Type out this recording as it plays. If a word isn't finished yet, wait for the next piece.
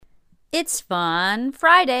It's Fun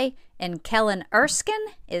Friday, and Kellen Erskine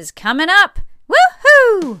is coming up.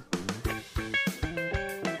 Woohoo!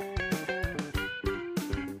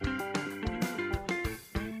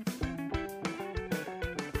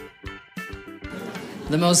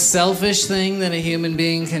 The most selfish thing that a human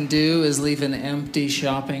being can do is leave an empty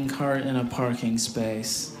shopping cart in a parking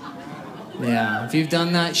space. Yeah, if you've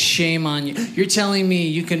done that, shame on you. You're telling me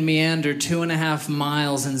you can meander 2.5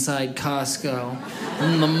 miles inside Costco,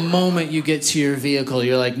 and the moment you get to your vehicle,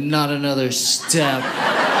 you're like, not another step.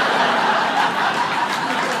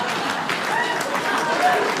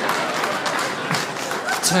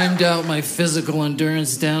 Timed out my physical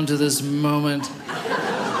endurance down to this moment.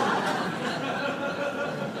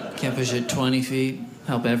 Can't push it 20 feet,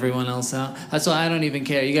 help everyone else out. That's why I don't even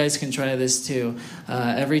care. You guys can try this too.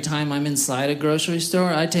 Every time I'm inside a grocery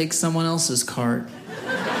store, I take someone else's cart.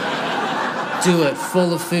 Do it,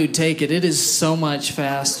 full of food, take it. It is so much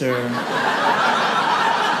faster.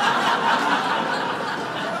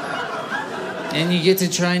 And you get to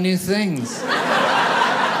try new things.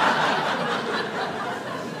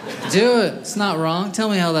 Do it. It's not wrong.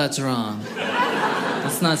 Tell me how that's wrong.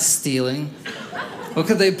 That's not stealing. What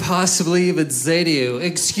could they possibly even say to you?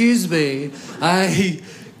 Excuse me, I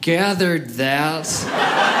gathered that.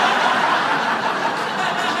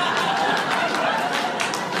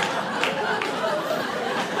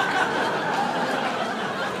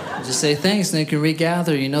 Just say thanks and they can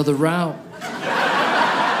regather. You know the route.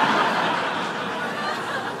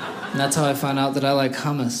 And that's how I found out that I like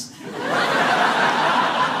hummus.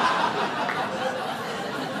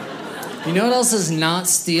 You know what else is not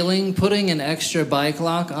stealing? Putting an extra bike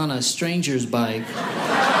lock on a stranger's bike.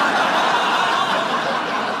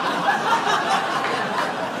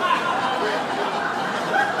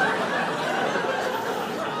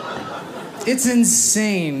 It's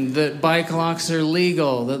insane that bike locks are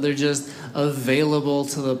legal, that they're just available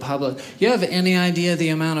to the public. You have any idea the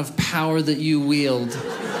amount of power that you wield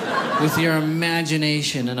with your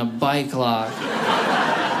imagination in a bike lock?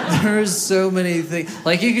 There's so many things.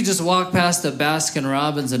 Like, you could just walk past a Baskin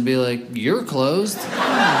Robbins and be like, you're closed.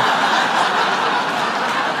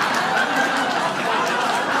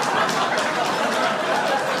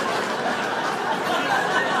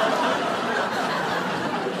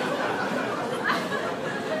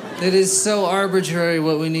 It is so arbitrary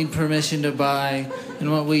what we need permission to buy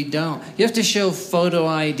and what we don't. You have to show photo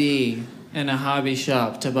ID in a hobby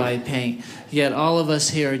shop to buy paint. Yet all of us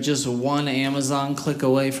here are just one Amazon click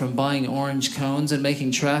away from buying orange cones and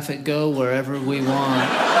making traffic go wherever we want.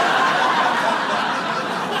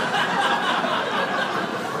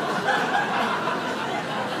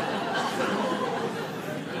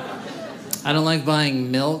 I don't like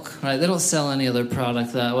buying milk, right? They don't sell any other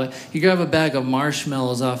product that way. You grab a bag of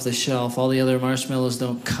marshmallows off the shelf, all the other marshmallows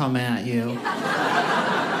don't come at you.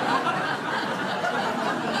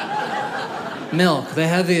 Milk, the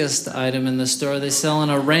heaviest item in the store, they sell on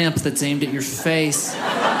a ramp that's aimed at your face.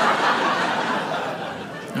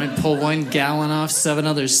 I pull 1 gallon off, 7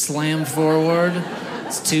 others slam forward.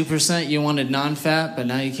 It's 2%. You wanted non-fat, but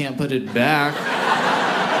now you can't put it back.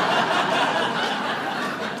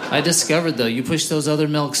 I discovered, though, you push those other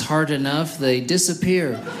milks hard enough, they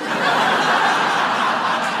disappear.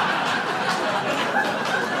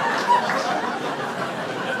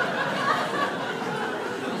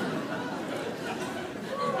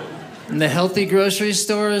 In the healthy grocery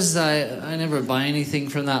stores, I never buy anything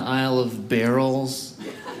from that aisle of barrels.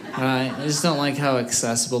 Right? I just don't like how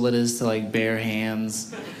accessible it is to, like, bare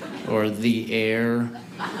hands or the air.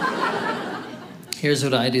 Here's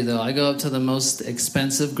what I do, though. I go up to the most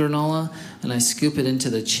expensive granola, and I scoop it into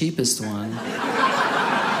the cheapest one.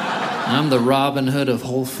 I'm the Robin Hood of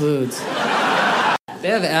Whole Foods. They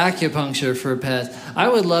have acupuncture for pets. I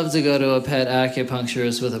would love to go to a pet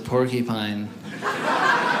acupuncturist with a porcupine.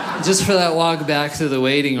 Just for that walk back through the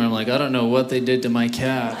waiting room, like, I don't know what they did to my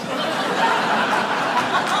cat.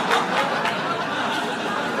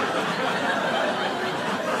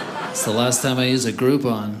 It's the last time I used a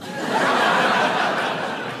Groupon.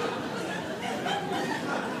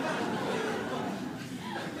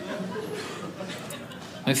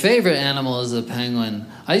 My favorite animal is a penguin.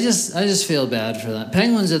 I just feel bad for them.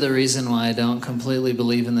 Penguins are the reason why I don't completely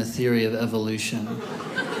believe in the theory of evolution.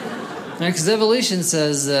 Because evolution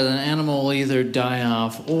says that an animal will either die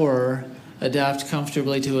off or adapt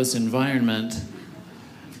comfortably to its environment.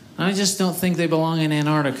 I just don't think they belong in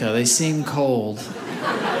Antarctica. They seem cold.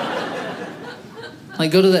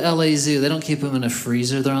 Like, go to the LA Zoo. They don't keep them in a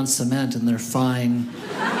freezer. They're on cement and they're fine.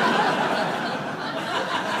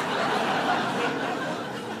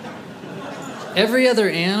 Every other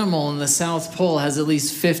animal in the South Pole has at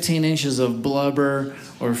least 15 inches of blubber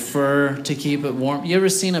or fur to keep it warm. You ever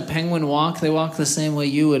seen a penguin walk? They walk the same way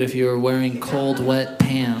you would if you were wearing cold, wet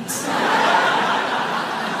pants.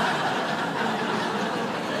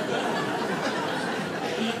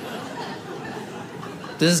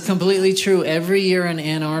 This is completely true. Every year in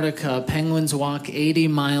Antarctica, penguins walk 80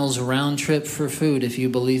 miles round trip for food, if you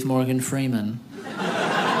believe Morgan Freeman.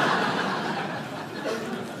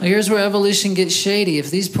 Here's where evolution gets shady. If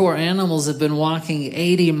these poor animals have been walking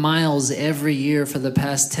 80 miles every year for the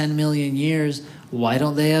past 10 million years, why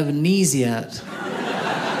don't they have knees yet?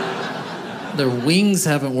 Their wings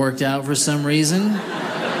haven't worked out for some reason.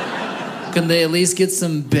 Can they at least get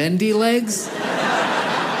some bendy legs?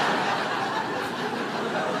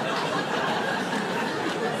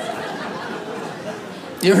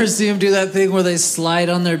 You ever see them do that thing where they slide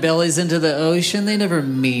on their bellies into the ocean? They never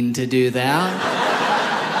mean to do that.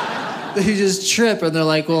 They just trip and they're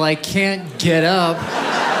like, well, I can't get up.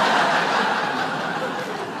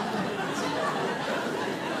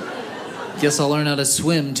 Guess I'll learn how to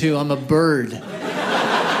swim too. I'm a bird.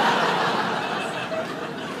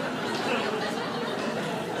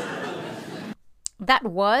 That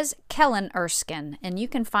was Kellen Erskine, and you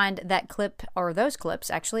can find that clip, or those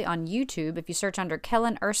clips actually, on YouTube if you search under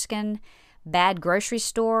Kellen Erskine Bad Grocery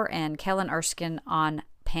Store and Kellen Erskine on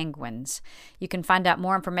penguins. You can find out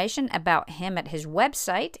more information about him at his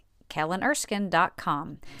website,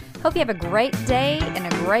 kellenerskine.com. Hope you have a great day and a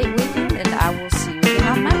great weekend, and I will see you again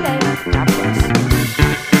on Monday. God bless.